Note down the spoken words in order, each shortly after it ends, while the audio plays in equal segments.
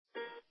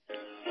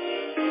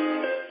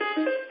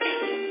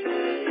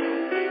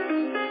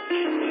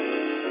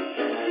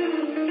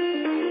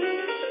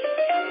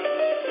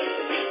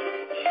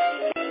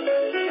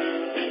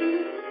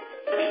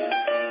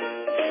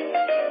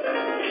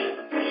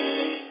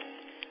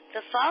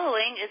The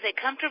following is a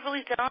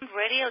Comfortably Zoned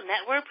Radio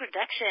Network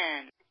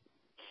production.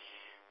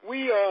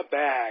 We are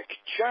back.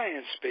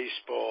 Giants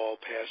baseball,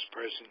 past,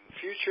 present, and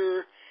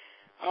future.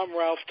 I'm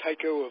Ralph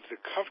Tyko of the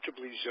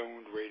Comfortably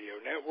Zoned Radio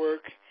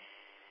Network.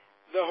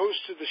 The host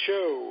of the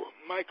show,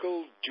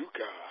 Michael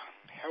Duca.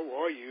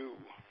 How are you?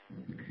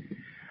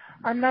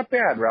 I'm not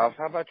bad, Ralph.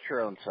 How about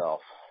your own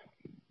self?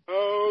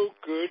 Oh,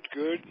 good.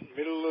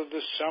 Middle of the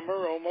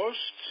summer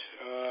almost.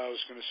 I was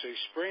going to say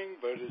spring,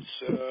 but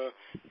it's a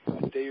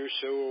day or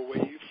so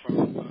away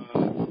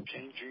from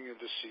changing of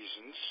the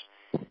seasons.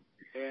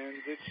 And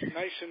it's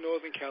nice in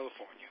Northern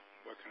California.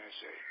 What can I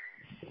say?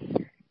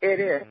 It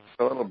is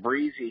a little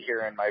breezy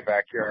here in my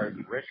backyard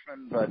in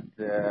Richmond, but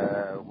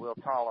we'll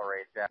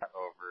tolerate that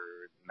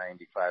over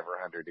 95 or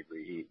 100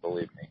 degree heat,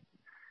 believe me.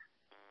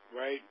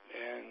 Right,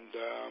 and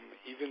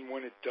even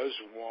when it does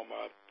warm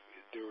up,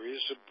 there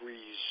is a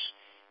breeze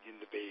in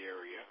the Bay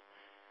Area.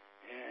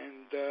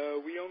 And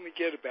we only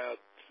get about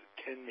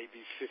 10,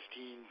 maybe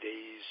 15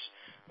 days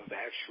of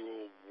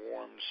actual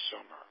warm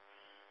summer.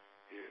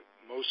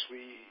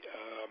 Mostly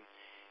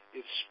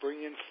it's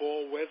spring and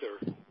fall weather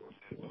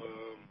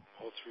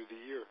all through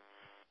the year.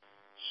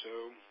 So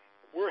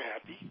we're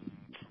happy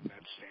from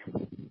that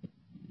standpoint.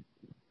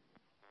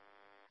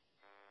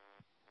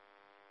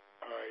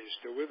 Are you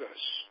still with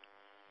us?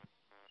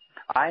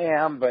 I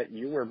am, but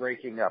you were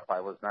breaking up.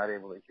 I was not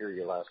able to hear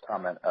your last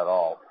comment at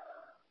all.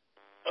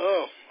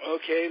 Oh,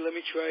 okay. Let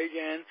me try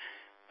again.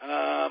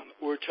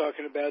 We're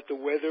talking about the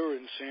weather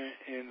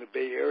in the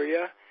Bay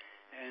Area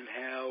and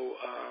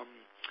how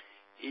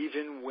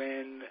even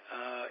when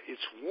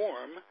it's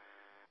warm,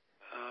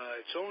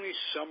 it's only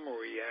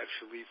summery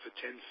actually for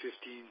 10,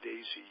 15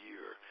 days a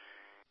year.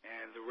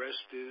 And the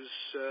rest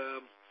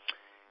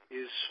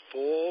is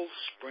fall,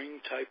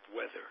 spring type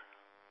weather.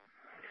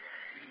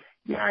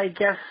 Yeah, I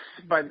guess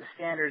by the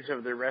standards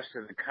of the rest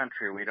of the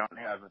country, we don't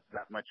have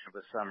that much of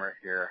a summer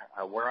here.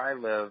 Where I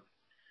live,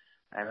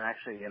 I'm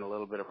actually in a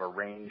little bit of a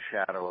rain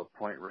shadow of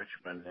Point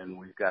Richmond, and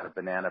we've got a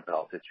banana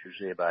belt. It's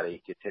usually about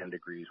 8 to 10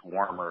 degrees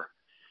warmer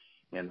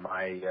in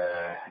my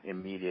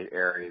immediate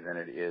area than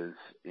it is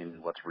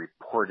in what's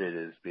reported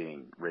as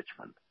being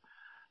Richmond.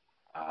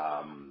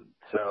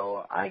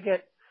 So I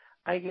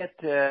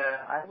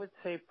would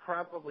say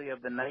probably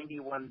of the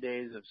 91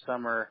 days of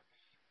summer,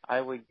 I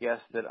would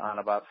guess that on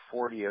about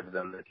 40 of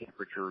them, the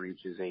temperature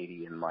reaches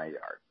 80 in my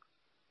yard.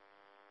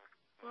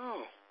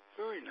 Oh,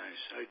 very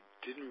nice. I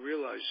didn't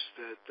realize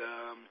that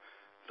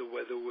the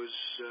weather was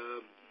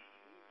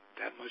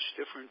that much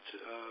different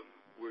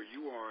where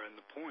you are in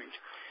the Point,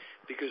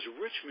 because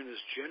Richmond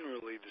is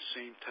generally the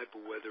same type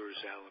of weather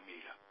as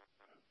Alameda.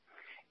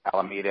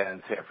 Alameda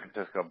and San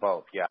Francisco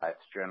both, yeah.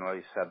 It's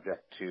generally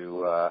subject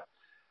to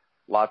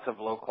lots of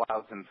low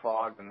clouds and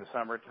fog in the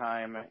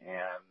summertime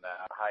and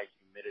high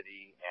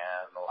humidity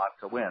and lots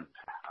of wind.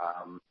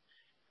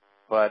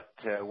 But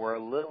we're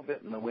a little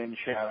bit in the wind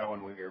shadow,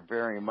 and we are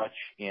very much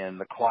in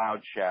the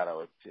cloud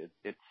shadow.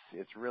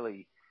 It's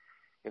really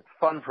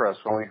fun for us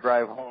when we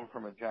drive home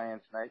from a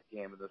Giants night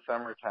game in the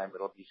summertime.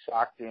 It'll be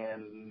socked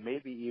in,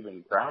 maybe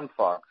even ground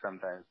fog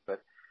sometimes,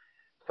 but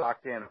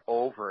socked in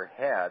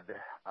overhead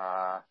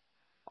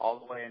all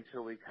the way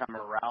until we come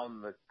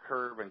around the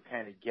curve and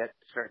kind of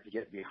start to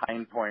get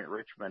behind Point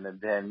Richmond, and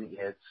then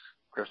it's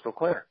crystal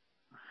clear.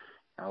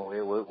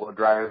 We'll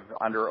drive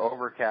under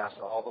overcast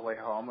all the way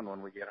home, and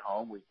when we get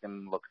home, we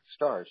can look at the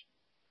stars.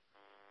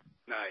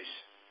 Nice.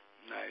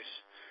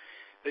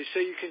 They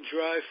say you can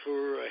drive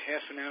for a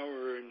half an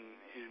hour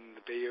in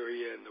the Bay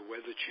Area, and the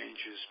weather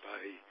changes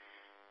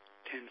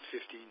by 10,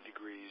 15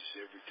 degrees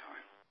every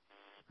time.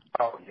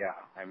 Oh, yeah.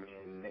 I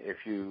mean,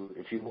 if you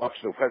watch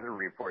the weather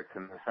reports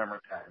in the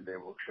summertime, they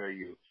will show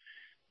you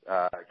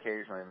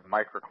occasionally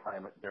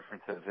microclimate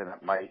differences, and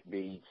it might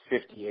be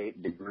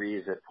 58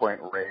 degrees at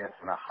Point Reyes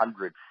and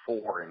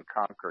 104 in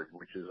Concord,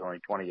 which is only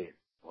 28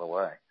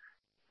 away.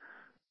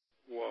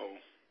 Whoa.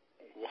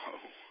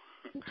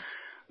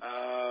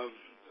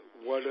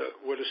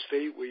 What a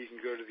state where you can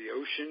go to the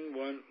ocean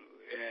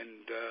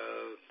and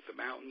the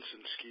mountains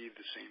and ski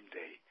the same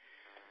day.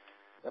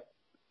 Yep.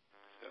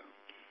 So,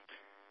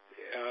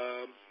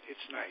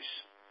 it's nice.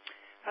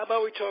 How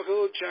about we talk a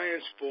little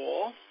Giants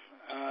ball?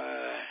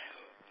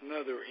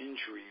 Another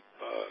injury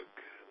bug,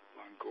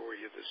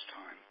 Longoria this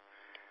time.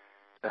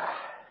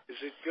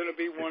 Is it going to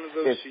be one of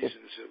those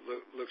seasons?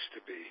 It looks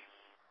to be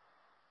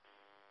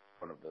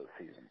one of those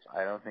seasons.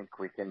 I don't think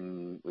we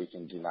can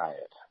deny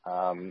it.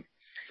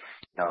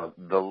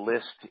 The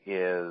list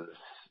is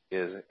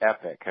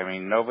epic. I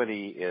mean,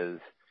 nobody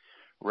is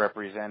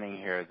representing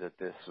here that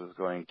this was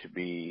going to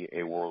be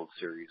a World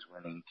Series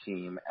winning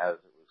team as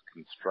it was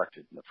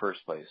constructed in the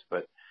first place,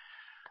 but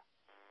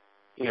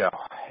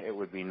it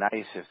would be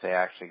nice if they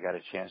actually got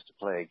a chance to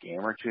play a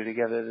game or two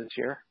together this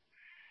year.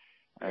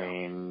 I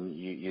mean,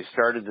 you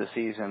started the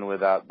season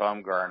without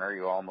Bumgarner.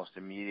 You almost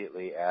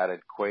immediately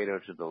added Cueto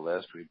to the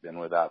list. We've been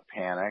without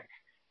Panic,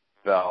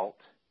 Belt.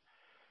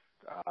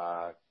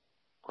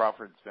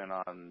 Crawford's been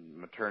on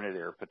maternity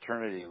or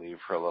paternity leave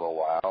for a little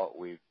while.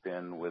 We've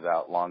been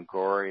without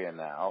Longoria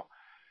now.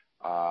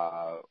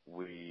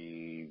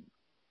 We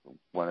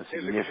won a The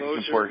significant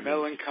closer, portion.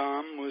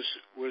 Lincecum was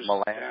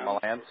down.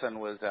 Melanson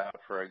was out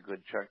for a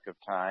good chunk of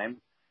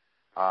time.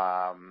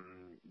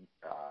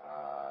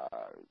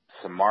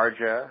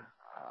 Samardzija.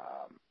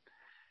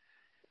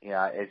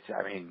 It's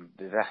a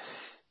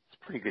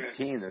pretty good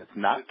team that's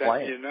not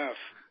playing. Should that be enough?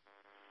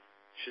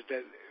 Should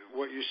that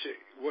what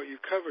you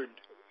covered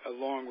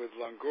along with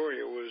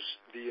Longoria was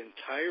the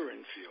entire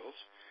infield,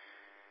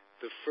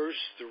 the first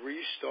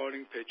three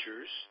starting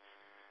pitchers,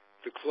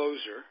 the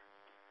closer,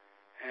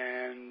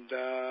 and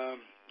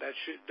that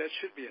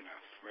should be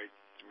enough, right?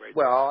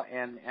 Well,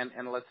 and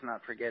let's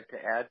not forget to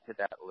add to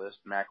that list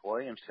Mac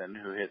Williamson,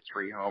 who hit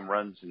 3 home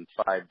runs in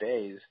 5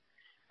 days,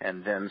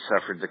 and then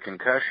suffered the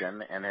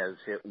concussion and has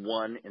hit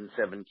 1 in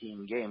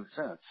 17 games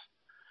since.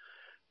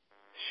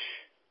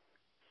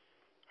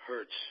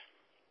 Hurts.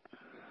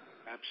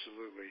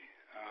 Absolutely.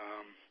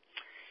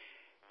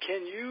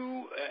 Can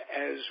you,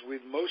 as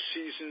with most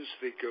seasons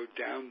that go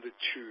down the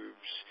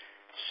tubes,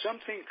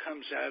 something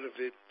comes out of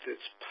it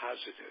that's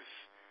positive?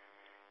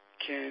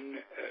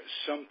 Can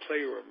some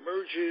player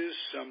emerges,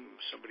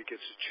 somebody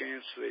gets a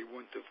chance they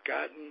wouldn't have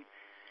gotten?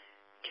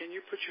 Can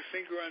you put your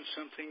finger on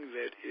something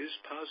that is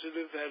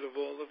positive out of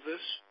all of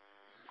this?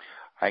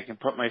 I can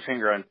put my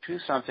finger on 2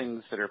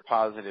 somethings that are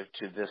positive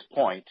to this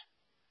point,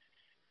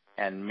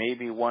 and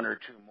maybe 1 or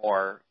 2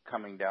 more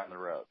coming down the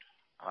road.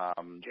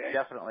 Okay.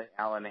 Definitely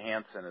Alan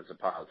Hansen is a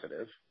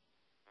positive.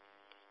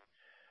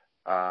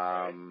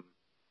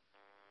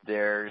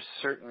 There's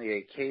certainly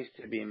a case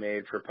to be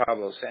made for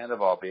Pablo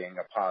Sandoval being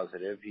a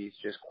positive. He's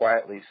just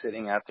quietly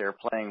sitting out there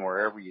playing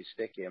wherever you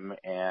stick him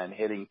and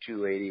hitting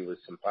 280 with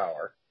some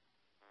power.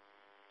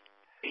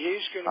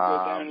 He's going to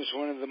go down as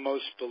one of the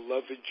most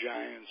beloved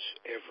Giants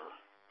ever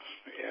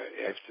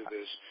after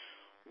this.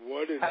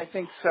 I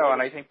think so,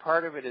 and I think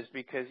part of it is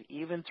because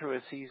even through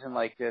a season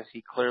like this,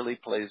 he clearly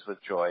plays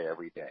with joy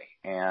every day.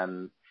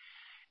 And,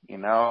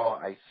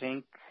 I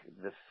think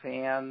the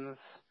fans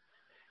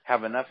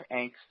have enough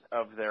angst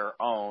of their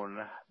own.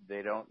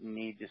 They don't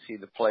need to see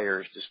the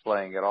players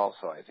displaying it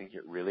also. I think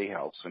it really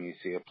helps when you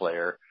see a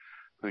player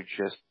who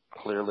just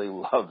clearly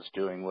loves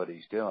doing what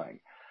he's doing.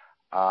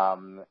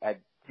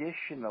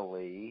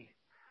 Additionally,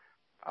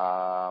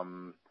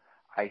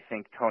 I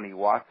think Tony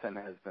Watson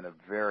has been a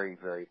very,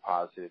 very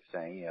positive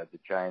thing. The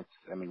Giants,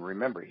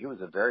 remember, he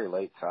was a very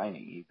late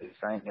signing. They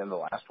signed him the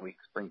last week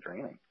of spring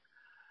training.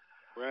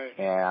 Right.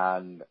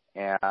 And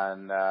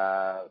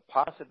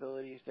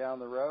possibilities down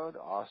the road,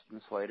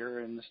 Austin Slater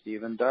and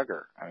Steven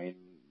Duggar.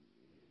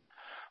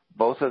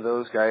 Both of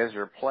those guys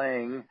are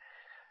playing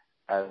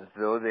as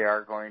though they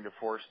are going to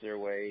force their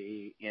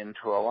way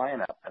into a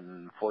lineup,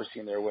 and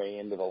forcing their way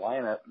into the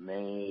lineup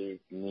may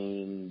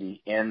mean the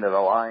end of the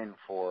line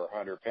for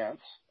Hunter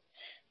Pence.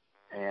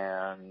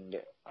 And,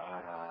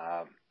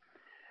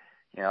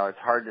 it's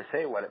hard to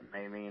say what it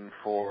may mean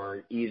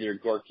for either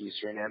Gorky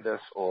Hernandez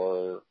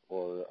or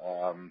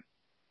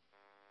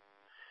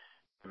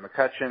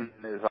McCutcheon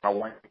is on a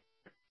 1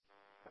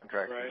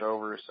 contract is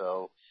over,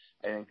 so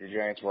I think the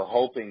Giants were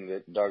hoping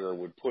that Duggar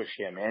would push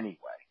him anyway.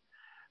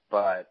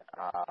 But,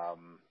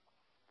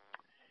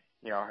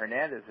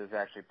 Hernandez has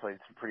actually played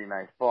some pretty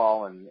nice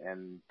ball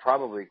and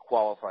probably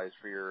qualifies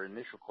for your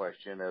initial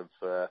question of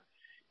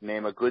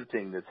name a good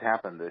thing that's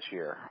happened this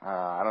year.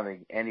 I don't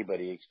think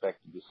anybody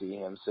expected to see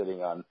him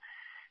sitting on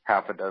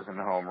half a dozen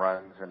home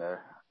runs and a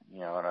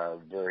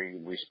very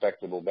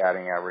respectable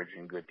batting average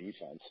and good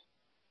defense.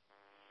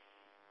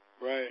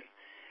 Right.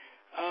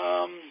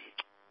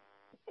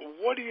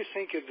 What do you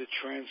think of the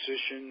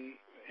transition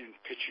in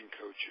pitching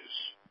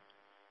coaches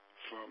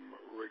from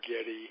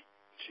Righetti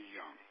to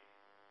Young?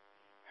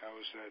 How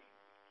is that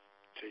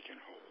taking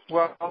hold?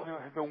 Well,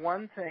 the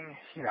one thing,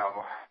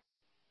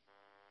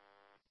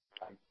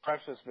 I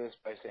preface this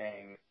by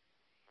saying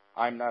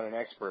I'm not an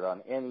expert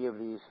on any of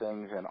these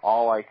things, and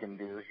all I can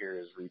do here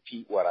is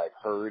repeat what I've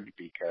heard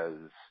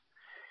because,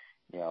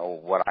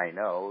 what I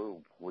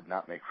know would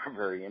not make for a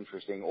very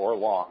interesting or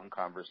long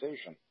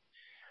conversation.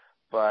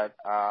 But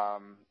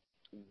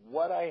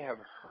what I have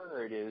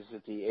heard is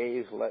that the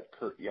A's let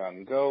Curt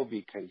Young go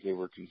because they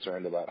were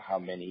concerned about how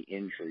many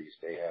injuries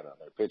they had on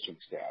their pitching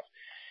staff.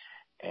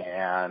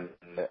 And,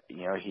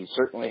 he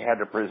certainly had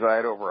to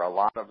preside over a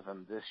lot of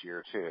them this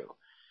year, too.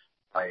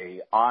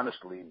 I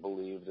honestly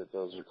believe that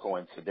those are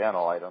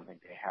coincidental. I don't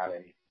think they had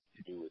anything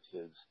to do with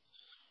his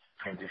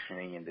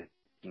transitioning into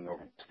taking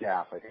over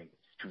staff. I think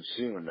it's too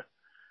soon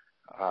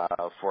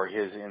for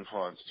his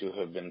influence to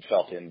have been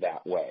felt in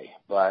that way.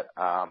 But,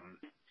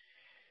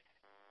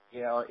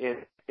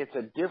 it's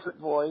a different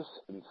voice,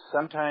 and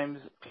sometimes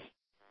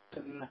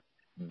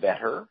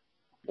better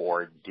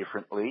or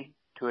differently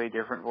to a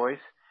different voice,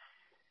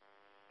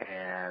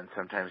 and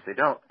sometimes they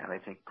don't. And I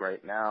think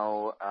right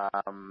now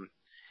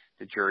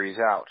the jury's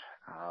out.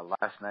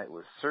 Last night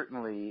was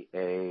certainly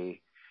a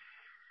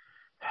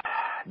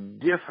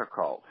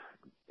difficult,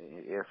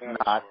 if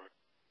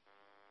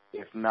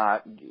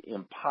not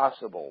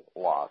impossible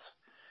loss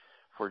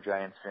for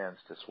Giants fans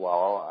to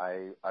swallow.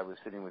 I was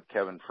sitting with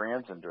Kevin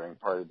Franzen during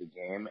part of the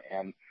game,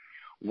 and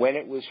when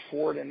it was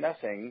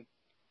 4-0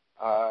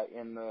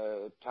 in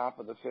the top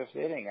of the fifth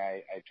inning,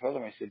 I told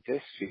him, I said,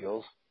 this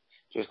feels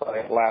just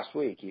like last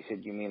week. He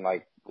said, you mean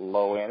like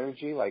low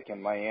energy, like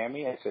in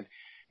Miami? I said,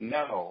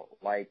 no,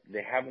 like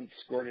they haven't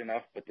scored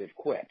enough, but they've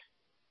quit.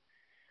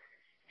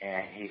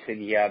 And he said,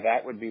 yeah,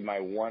 that would be my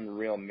one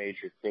real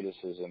major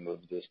criticism of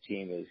this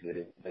team, is that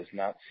it does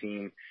not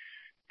seem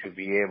to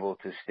be able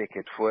to stick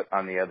its foot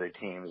on the other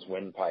team's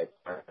windpipe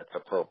where it's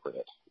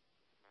appropriate.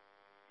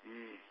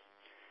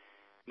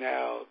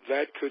 Now,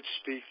 that could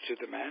speak to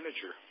the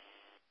manager.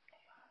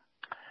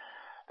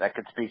 That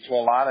could speak to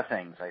a lot of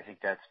things. I think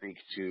that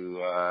speaks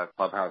to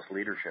clubhouse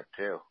leadership,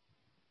 too.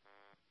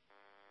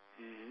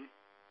 Mm-hmm.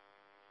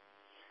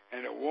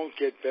 And it won't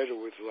get better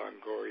with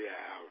Longoria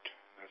out,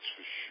 that's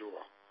for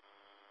sure.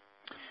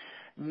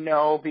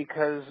 No,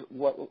 because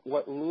what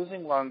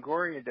losing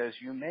Longoria does,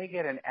 you may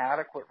get an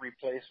adequate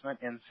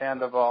replacement in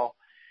Sandoval.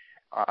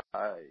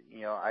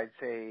 I'd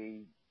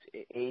say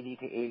 80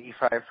 to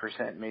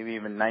 85%, maybe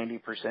even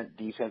 90%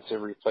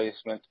 defensive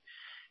replacement,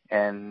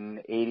 and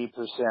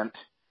 80%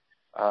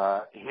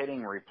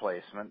 hitting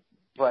replacement.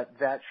 But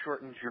that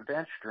shortens your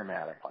bench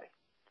dramatically.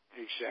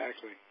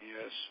 Exactly.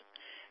 Yes.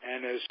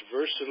 And as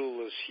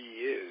versatile as he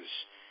is,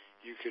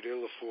 you could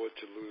ill afford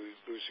to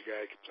lose a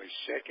guy who could play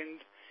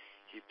second.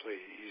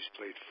 He's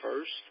played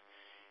first.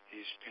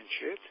 He's pinch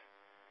hit,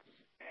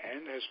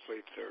 and has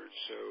played third.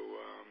 So,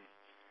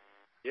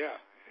 yeah.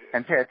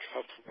 And pitched.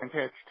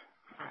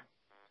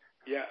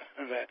 Yeah,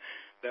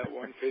 that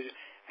one pitch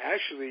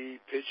actually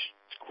pitched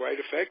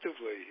quite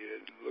effectively.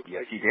 It looked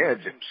yes, like he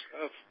did. Some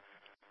stuff.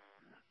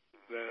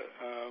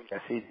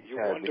 Yes, he you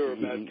wonder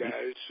about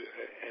guys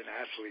and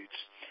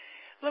athletes.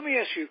 Let me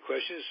ask you a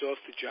question. It's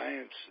off the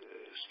Giants'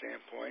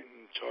 standpoint,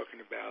 and talking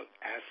about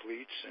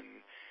athletes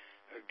and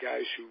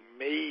guys who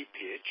may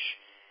pitch.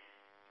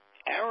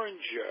 Aaron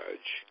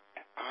Judge,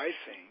 I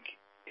think,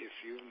 if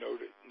you've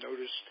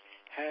noticed,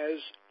 has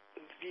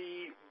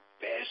the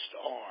best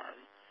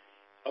arm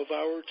of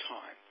our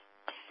time.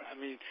 I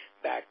mean,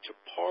 back to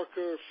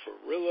Parker,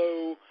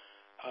 Furillo,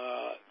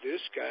 this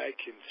guy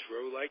can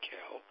throw like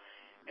hell.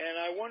 And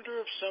I wonder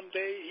if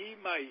someday he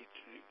might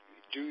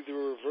do the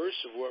reverse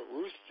of what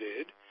Ruth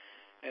did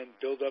and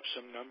build up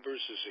some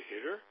numbers as a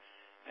hitter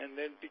and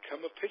then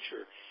become a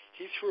pitcher.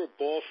 He threw a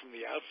ball from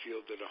the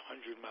outfield at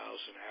 100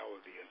 miles an hour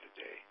the other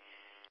day,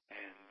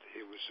 and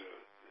it was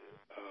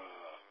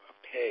a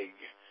peg,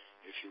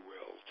 if you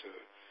will, to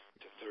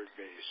third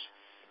base.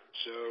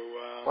 So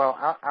well,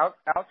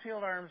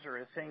 outfield arms are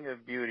a thing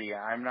of beauty.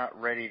 I'm not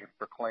ready to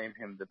proclaim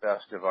him the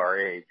best of our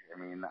age. I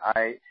mean,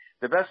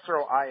 the best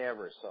throw I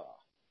ever saw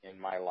in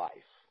my life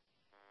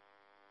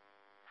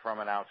from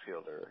an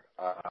outfielder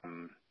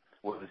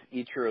was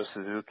Ichiro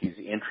Suzuki's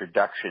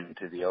introduction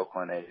to the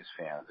Oakland A's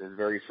fans, his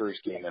very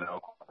first game in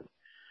Oakland.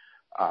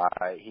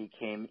 He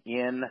came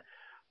in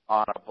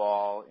on a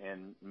ball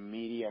in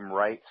medium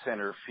right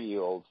center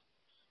field,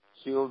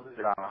 fielded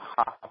it on a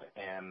hop,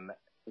 and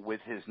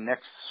with his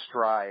next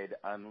stride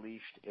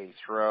unleashed a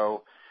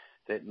throw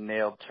that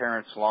nailed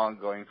Terrence Long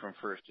going from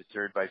first to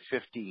third by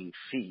 15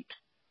 feet.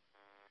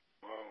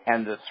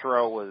 And the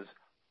throw was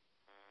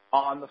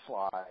on the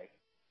fly,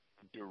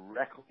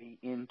 directly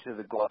into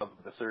the glove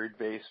of the third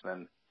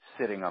baseman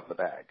sitting on the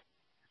bag.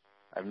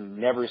 I've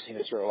never seen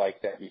a throw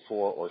like that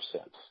before or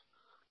since.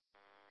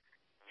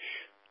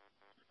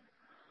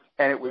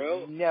 And it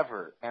was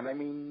never, and I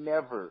mean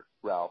never,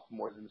 Ralph,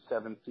 more than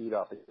 7 feet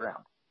off the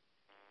ground.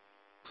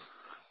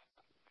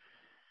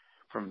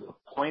 From the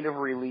point of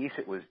release,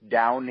 it was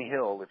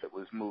downhill if it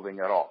was moving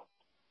at all.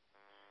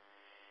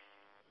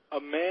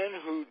 A man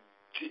who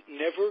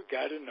never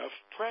got enough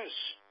press.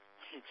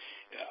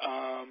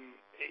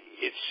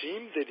 It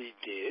seemed that he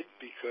did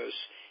because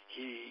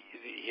he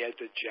had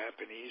the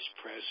Japanese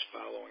press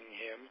following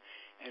him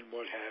and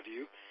what have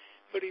you,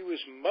 but he was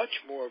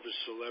much more of a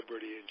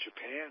celebrity in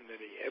Japan than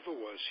he ever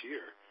was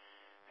here,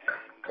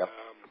 and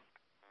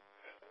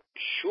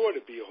sure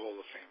to be a Hall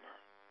of Famer.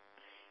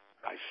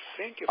 I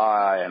think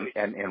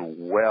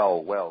and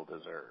well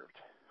deserved.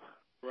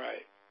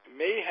 Right.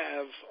 May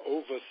have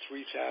over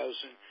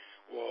 3,000.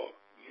 Well,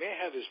 may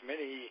have as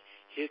many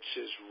hits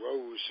as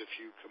Rose if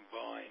you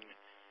combine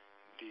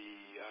the.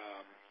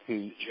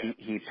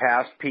 He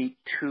passed Pete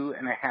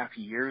 2.5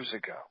 years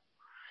ago.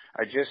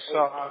 I just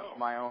saw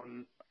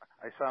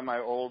I saw my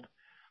old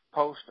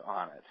post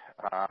on it.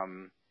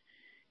 And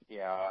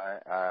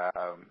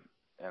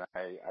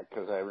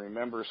because I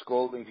remember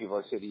scolding people.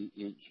 I said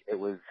it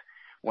was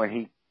when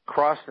he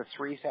crossed the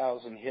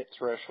 3,000 hit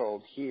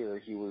threshold here.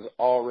 He was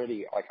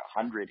already like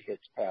 100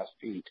 hits past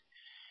Pete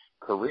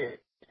career,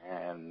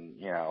 and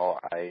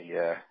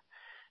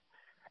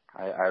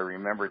I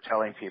remember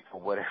telling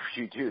people, whatever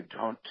you do,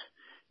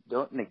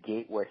 don't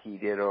negate what he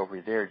did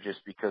over there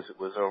just because it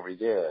was over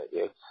there.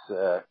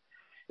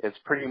 It's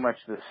pretty much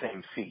the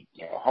same feat.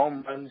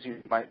 Home runs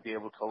you might be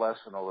able to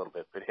lessen a little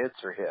bit, but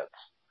hits are hits.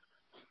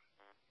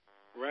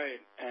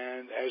 Right,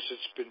 and as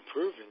it's been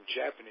proven,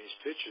 Japanese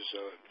pitches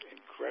are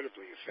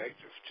incredibly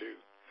effective too.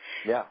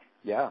 Yeah.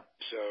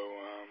 So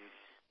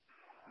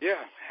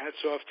Yeah,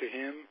 hats off to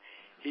him.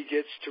 He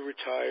gets to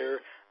retire.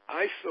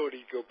 I thought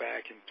he'd go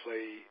back and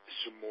play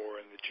some more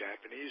in the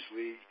Japanese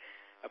league.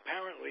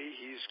 Apparently,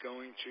 he's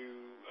going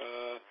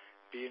to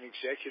be an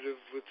executive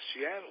with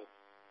Seattle.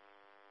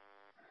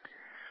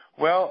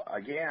 Well,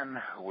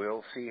 again,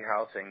 we'll see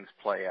how things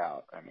play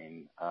out. I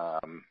mean,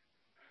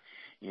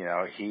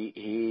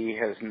 he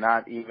has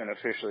not even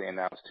officially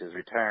announced his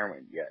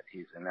retirement yet.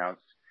 He's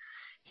announced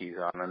he's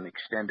on an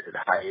extended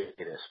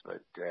hiatus,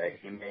 but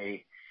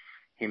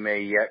he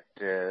may yet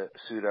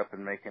suit up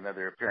and make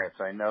another appearance.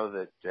 I know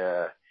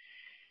that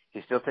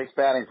he still takes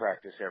batting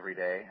practice every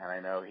day, and I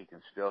know he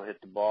can still hit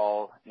the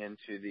ball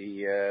into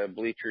the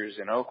bleachers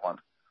in Oakland.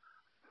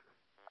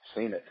 I've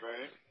seen it.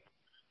 Right.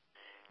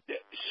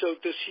 So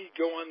does he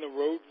go on the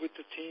road with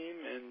the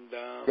team and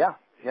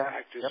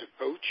act as a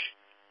coach?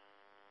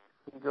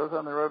 He goes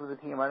on the road with the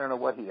team. I don't know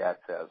what he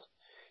acts as.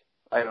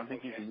 I don't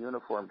think he's a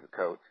uniformed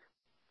coach.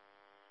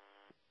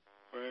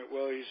 Right.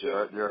 Well,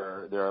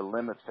 there are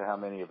limits to how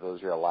many of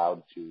those you're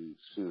allowed to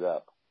suit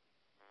up.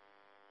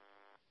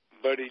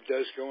 But he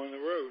does go on the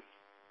road.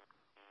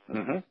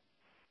 Mm-hmm.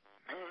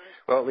 All right.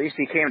 Well, at least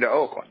he came to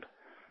Oakland.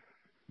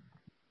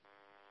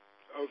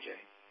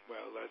 Okay.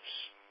 Well, that's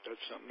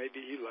something.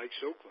 Maybe he likes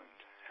Oakland.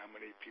 How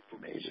many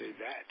people can say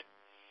that?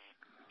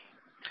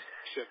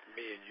 Except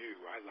me and you.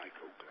 I like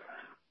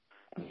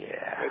Oakland.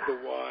 Yeah.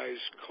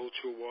 Weather-wise,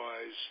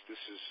 culture-wise,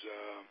 this is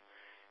a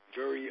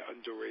very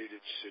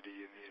underrated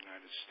city in the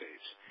United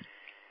States.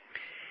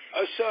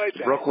 Aside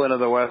that, Brooklyn of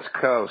the West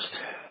Coast.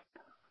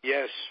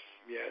 Yes,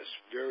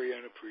 very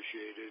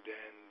unappreciated,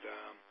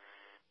 and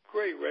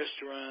great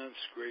restaurants,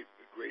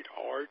 great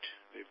art.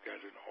 They've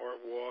got an art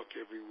walk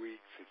every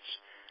week that's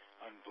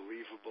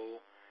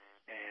unbelievable,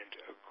 and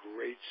a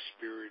great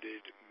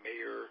spirited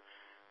mayor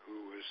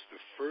who was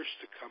the first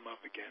to come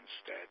up against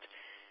that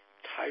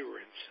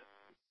tyrant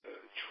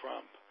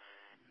Trump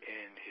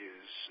in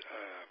his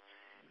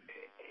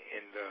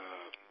in the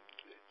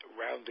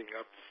rounding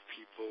up of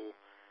people.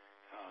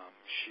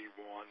 She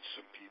warned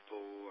some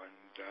people,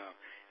 and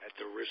at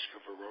the risk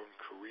of her own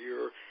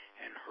career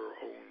and her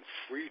own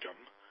freedom,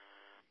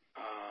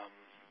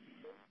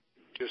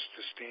 just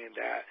to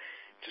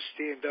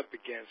stand up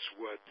against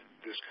what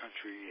this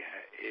country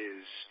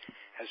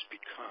has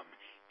become.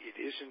 It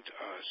isn't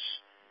us,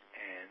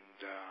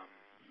 and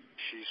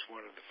she's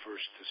one of the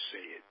first to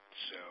say it.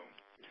 So,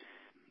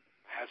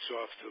 hats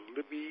off to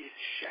Libby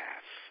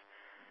Schaaf,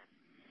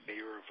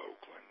 mayor of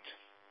Oakland.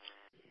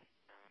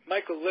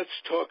 Michael,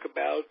 let's talk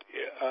about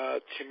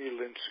Timmy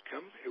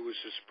Lincecum. It was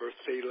his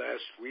birthday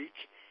last week.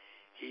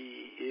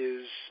 He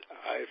is,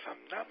 if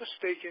I'm not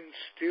mistaken,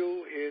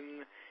 still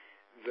in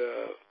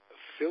the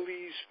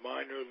Phillies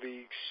minor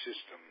league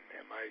system.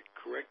 Am I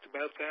correct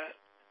about that?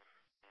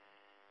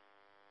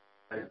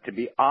 To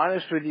be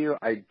honest with you,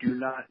 I do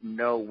not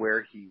know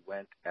where he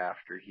went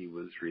after he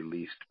was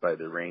released by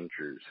the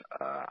Rangers.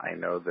 I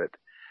know that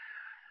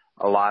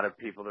a lot of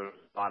people, there's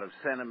a lot of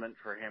sentiment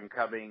for him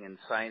coming and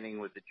signing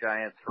with the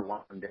Giants for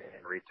one day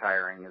and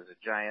retiring as a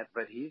Giant,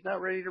 but he's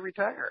not ready to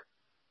retire.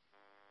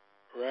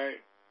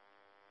 Right.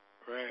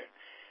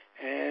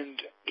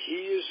 And he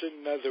is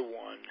another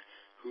one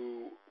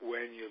who,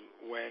 when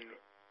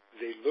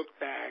they look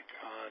back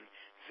on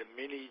the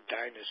mini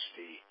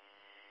dynasty,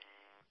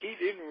 he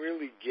didn't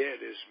really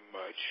get as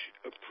much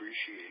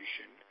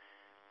appreciation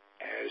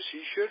as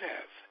he should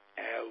have,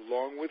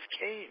 along with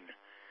Kane.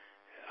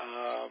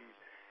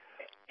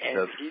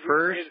 The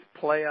first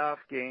playoff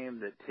game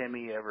that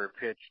Timmy ever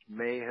pitched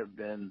may have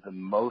been the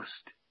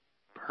most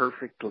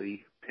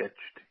perfectly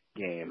pitched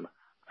game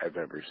I've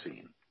ever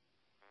seen.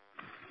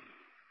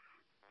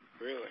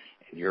 Really?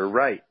 And you're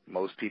right.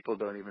 Most people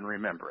don't even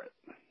remember it.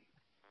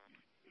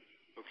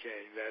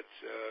 Okay,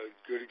 that's a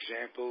good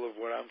example of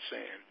what I'm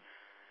saying.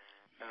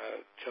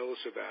 Tell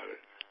us about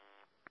it.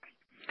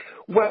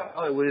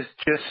 Well, it was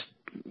just,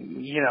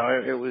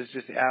 it was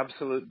just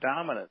absolute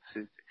dominance.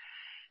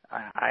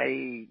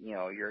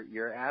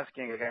 You're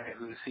asking a guy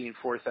who's seen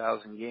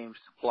 4,000 games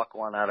to pluck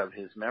one out of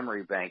his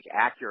memory bank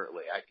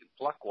accurately. I can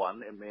pluck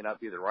one. It may not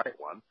be the right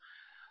one.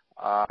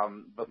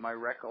 But my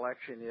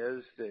recollection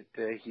is that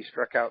he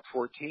struck out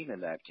 14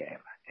 in that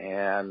game.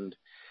 And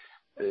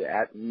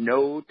at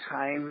no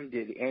time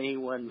did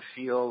anyone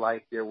feel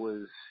like there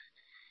was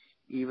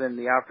even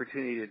the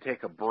opportunity to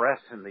take a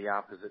breath in the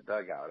opposite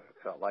dugout. It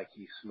felt like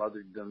he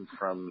smothered them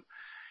from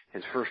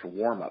his first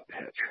warm-up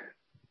pitch.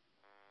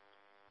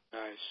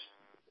 Nice.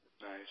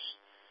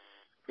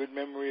 Good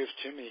memory of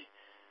Timmy.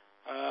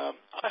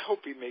 I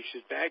hope he makes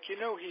it back. He's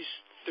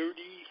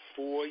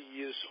 34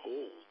 years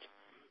old.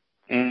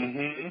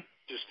 Mm-hmm.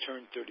 Just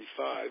turned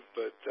 35,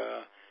 but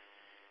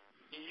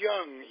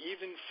young,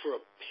 even for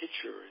a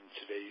pitcher in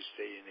today's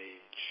day and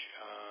age.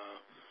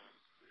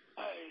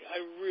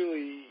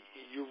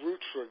 You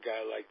root for a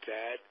guy like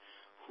that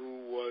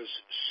who was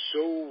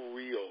so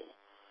real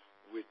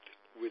with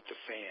the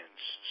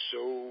fans.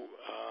 So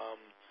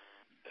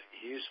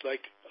he is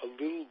like a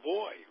little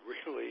boy,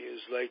 really.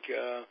 Is like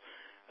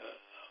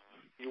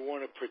you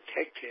want to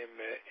protect him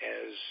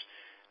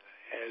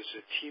as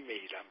a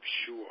teammate, I'm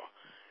sure.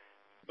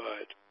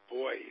 but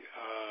boy,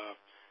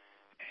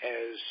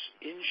 as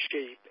in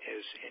shape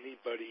as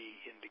anybody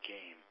in the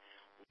game.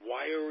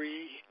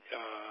 Wiry,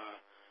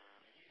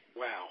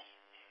 wow.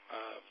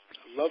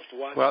 Loved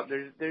watching. Well,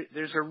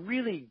 there's a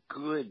really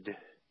good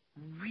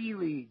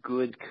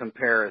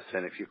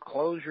comparison. If you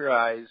close your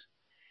eyes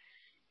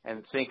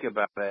and think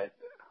about it,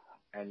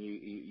 and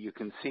you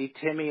can see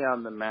Timmy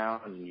on the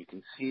mound, and you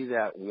can see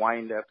that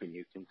wind-up, and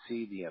you can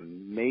see the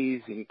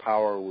amazing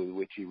power with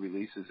which he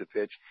releases a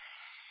pitch.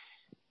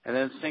 And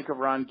then think of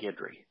Ron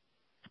Guidry.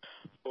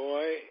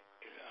 Boy,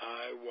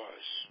 I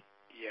was.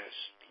 Yes,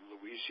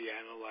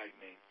 Louisiana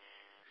Lightning.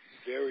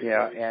 Very,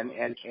 very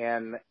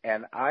close.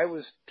 And I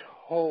was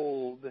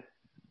told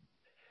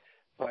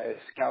by a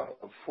scout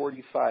of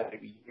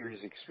 45 years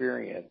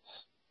experience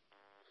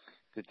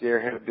that there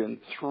have been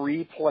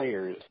 3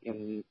 players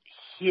in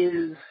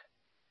his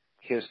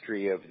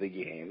history of the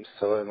game,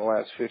 so in the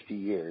last 50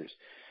 years,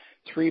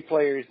 3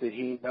 players that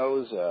he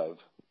knows of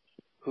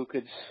who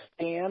could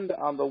stand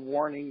on the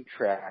warning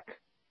track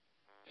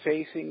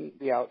facing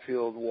the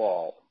outfield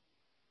wall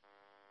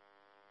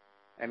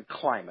and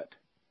climb it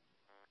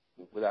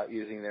without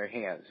using their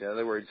hands. In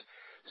other words,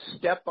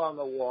 step on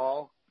the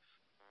wall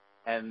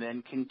and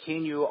then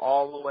continue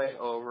all the way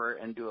over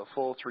and do a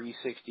full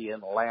 360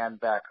 and land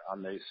back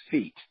on those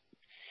feet.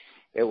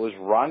 It was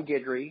Ron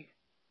Guidry,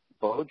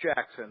 Bo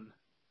Jackson,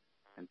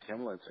 and Tim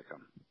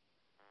Lincecum.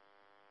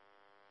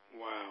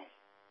 Wow.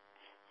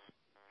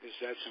 Is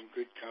that some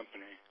good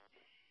company?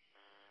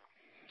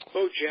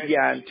 Bo Jackson.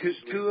 Yeah, and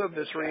two of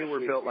the 3 were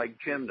built like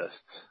gymnasts.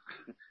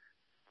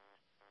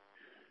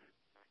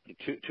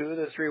 Two of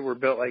the 3 were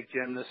built like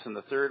gymnasts, and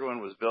the third one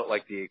was built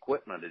like the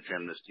equipment a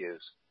gymnast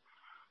used.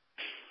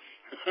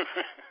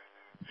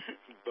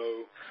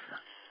 Bo.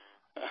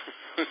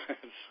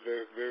 It's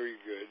very, very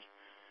good.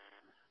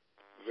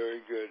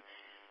 Very good.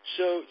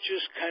 So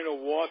just kind of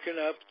walking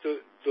up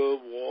the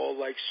wall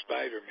like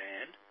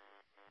Spider-Man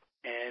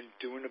and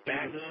doing a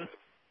backflip.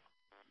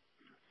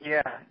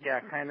 Yeah,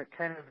 kind of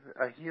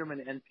a human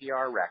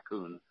NPR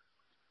raccoon.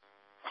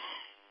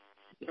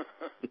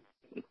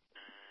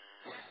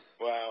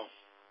 Wow.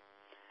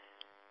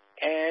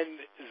 And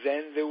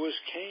then there was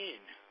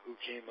Kane, who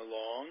came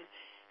along,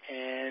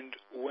 and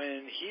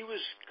when he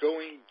was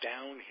going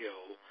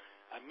downhill,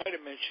 I might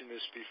have mentioned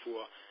this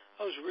before,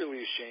 I was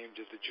really ashamed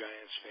of the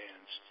Giants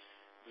fans.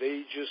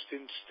 They just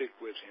didn't stick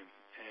with him,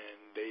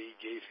 and they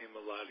gave him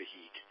a lot of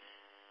heat.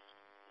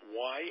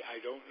 Why,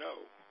 I don't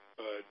know,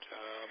 but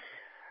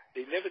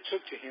they never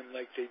took to him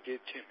like they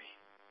did Timmy.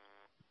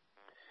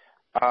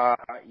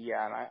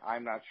 Yeah, and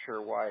I'm not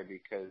sure why,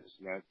 because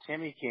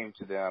Timmy came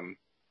to them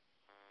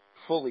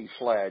fully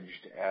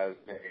fledged as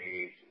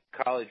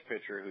a college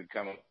pitcher who'd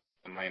come up to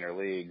the minor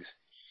leagues,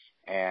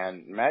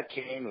 and Matt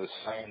Cain was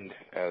signed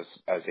as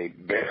a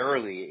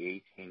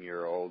barely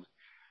 18-year-old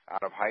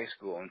out of high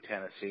school in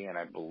Tennessee, and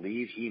I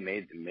believe he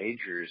made the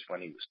majors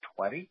when he was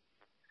 20,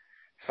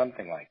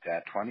 something like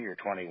that, 20 or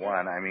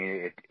 21. I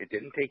mean, it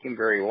didn't take him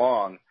very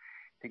long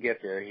to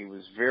get there. He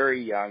was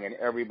very young, and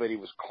everybody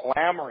was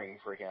clamoring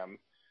for him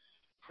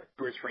for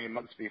 2 or 3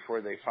 months before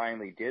they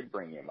finally did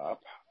bring him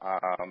up.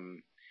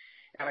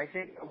 And I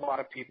think a lot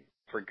of people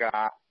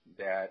forgot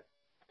that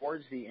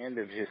towards the end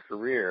of his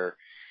career,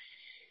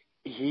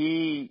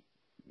 it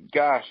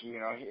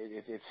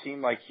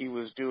seemed like he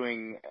was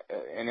doing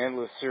an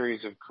endless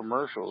series of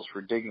commercials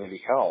for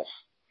Dignity Health.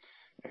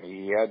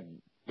 He had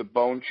the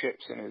bone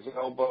chips in his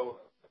elbow,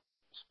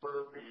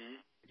 spurs,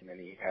 and then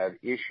he had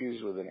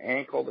issues with an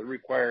ankle that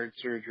required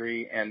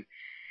surgery. And,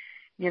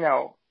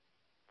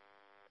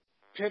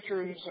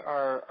 pitchers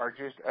are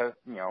just a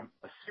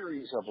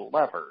series of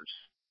levers.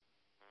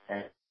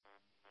 And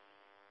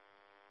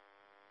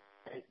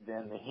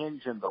then the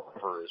hinge in the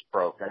lever is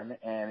broken,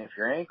 and if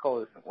your ankle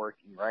isn't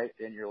working right,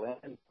 then your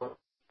landing foot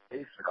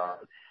is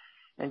gone.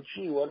 And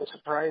gee, what a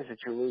surprise that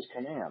you lose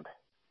command.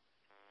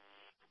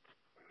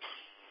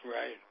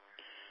 Right.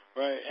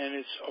 And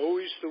it's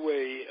always the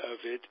way of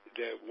it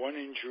that one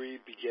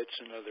injury begets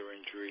another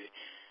injury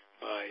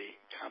by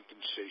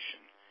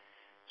compensation.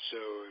 So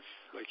if,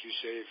 like you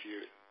say, if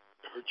you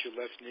hurt your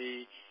left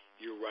knee,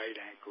 your right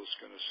ankle's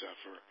going to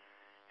suffer,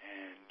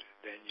 and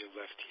then your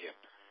left hip.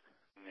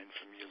 And then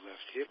from your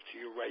left hip to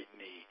your right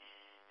knee,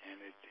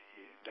 and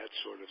that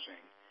sort of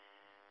thing.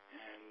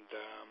 And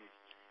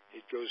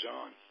it goes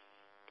on.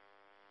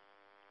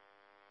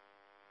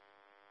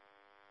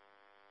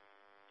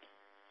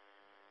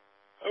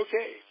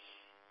 Okay.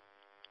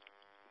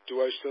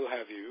 Do I still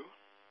have you?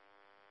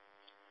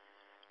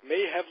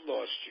 May have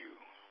lost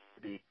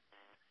you.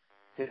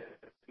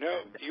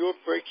 No, you're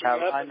breaking up.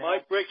 Am I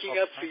breaking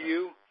up for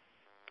you?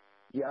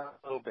 Yeah,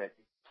 a little bit.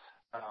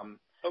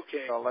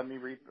 Okay. So let me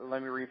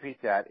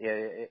repeat that.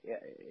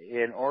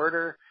 In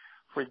order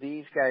for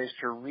these guys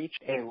to reach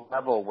a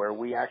level where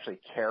we actually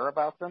care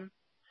about them,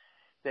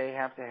 they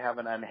have to have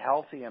an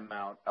unhealthy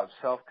amount of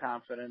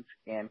self-confidence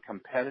and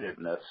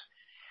competitiveness.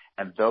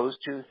 And those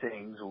 2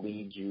 things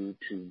lead you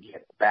to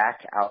get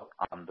back out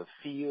on the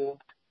field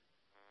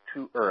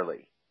too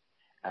early.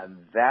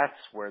 And that's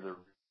where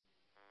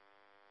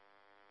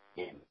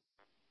game.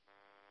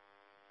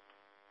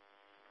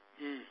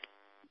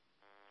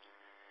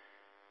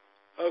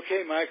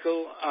 Okay,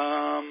 Michael.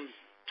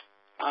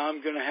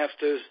 I'm going to have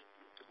to.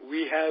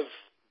 We have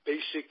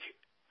basic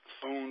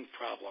phone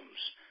problems.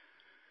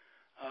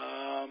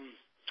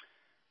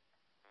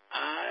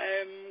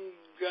 I'm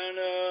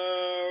gonna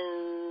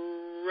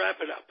wrap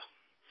it up.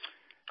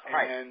 All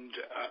right. And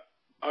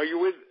are you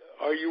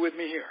with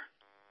me here?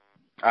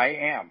 I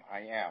am.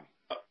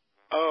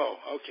 Oh,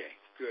 okay,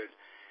 good.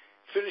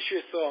 Finish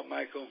your thought,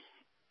 Michael.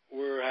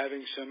 We're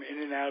having some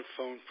in and out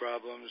phone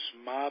problems.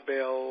 Ma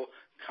Bell,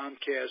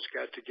 Comcast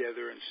got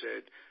together and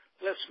said,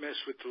 "Let's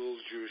mess with the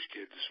little Jewish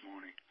kid this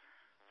morning."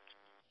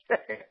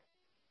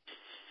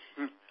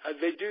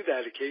 They do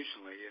that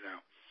occasionally, you know.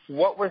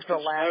 What was the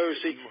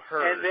last you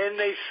heard? And then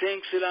they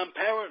think that I'm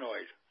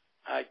paranoid.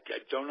 I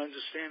don't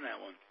understand that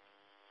one.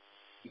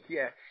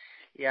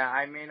 Yeah.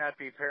 I may not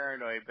be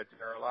paranoid, but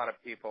there are a lot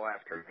of people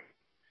after me.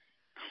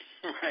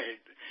 Right,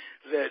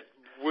 that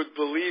would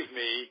believe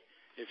me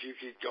if you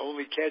could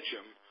only catch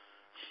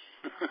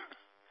them.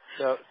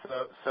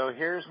 So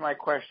here's my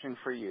question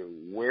for you.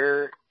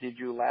 Where did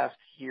you last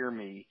hear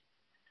me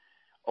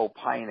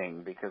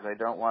opining? Because I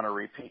don't want to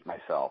repeat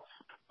myself.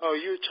 Oh,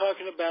 you're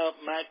talking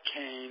about Matt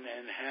Cain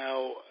and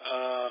how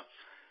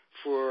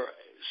for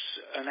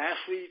an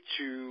athlete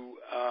to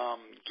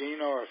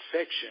gain our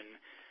affection,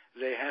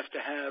 they have to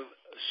have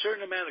a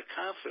certain amount of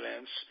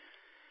confidence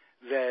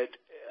that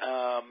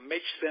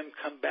makes them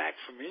come back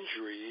from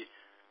injury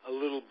a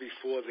little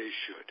before they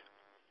should.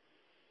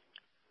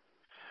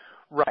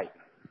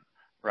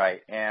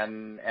 Right.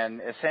 And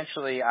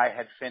essentially I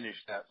had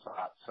finished that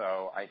thought,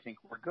 so I think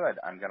we're good.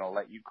 I'm going to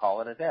let you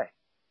call it a day.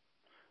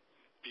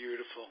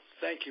 Beautiful.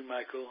 Thank you,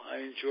 Michael. I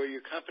enjoy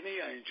your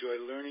company. I enjoy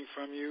learning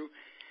from you.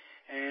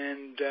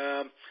 And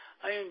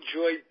I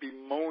enjoy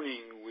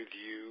bemoaning with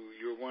you.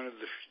 You're one of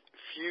the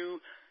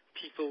few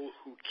people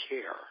who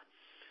care.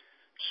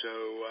 So,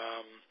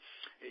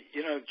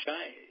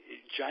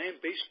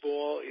 giant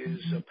baseball is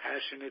a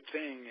passionate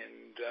thing.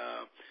 And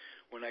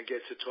when I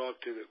get to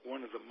talk to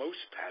one of the most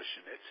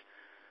passionate,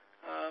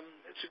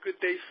 it's a good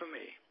day for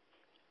me.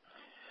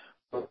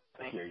 Well,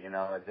 thank you. You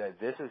know,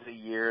 this is a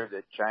year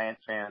that Giant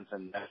fans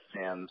and Mets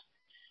fans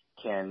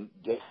can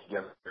get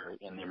together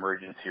in the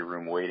emergency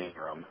room waiting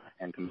room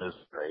and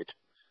commiserate.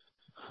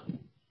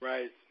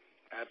 Right.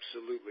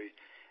 Absolutely.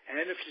 And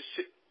if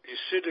you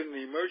sit in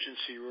the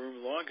emergency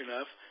room long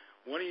enough,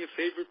 one of your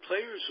favorite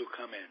players will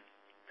come in.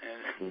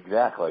 And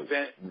exactly.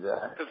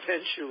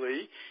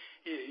 Eventually,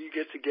 you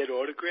get to get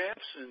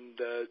autographs and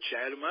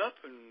chat them up,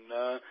 and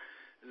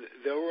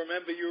they'll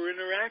remember your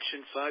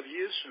interaction 5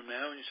 years from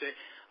now, and you say,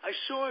 "I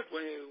saw it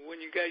when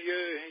you got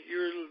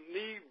your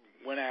knee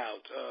went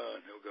out."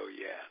 And he'll go,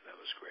 "Yeah, that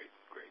was great.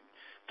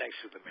 Thanks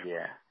for the memory."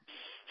 Yeah,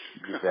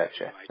 you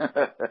betcha.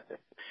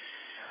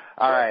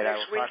 All right, I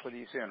will talk with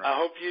you soon. Right? I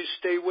hope you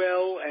stay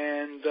well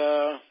and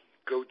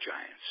go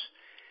Giants.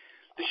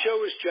 The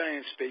show is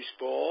Giants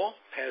Baseball,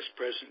 past,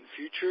 present, and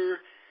future.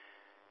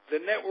 The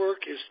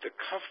network is the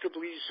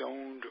Comfortably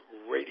Zoned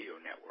Radio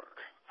Network.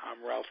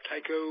 I'm Ralph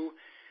Tyko.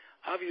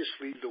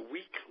 Obviously, the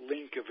weak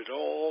link of it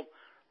all.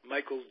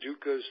 Michael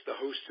Duca is the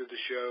host of the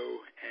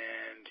show,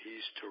 and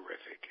he's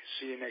terrific.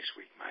 See you next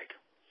week, Mike.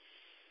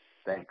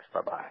 Thanks.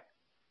 Bye-bye.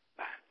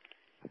 Bye.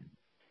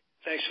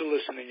 Thanks for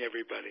listening,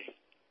 everybody.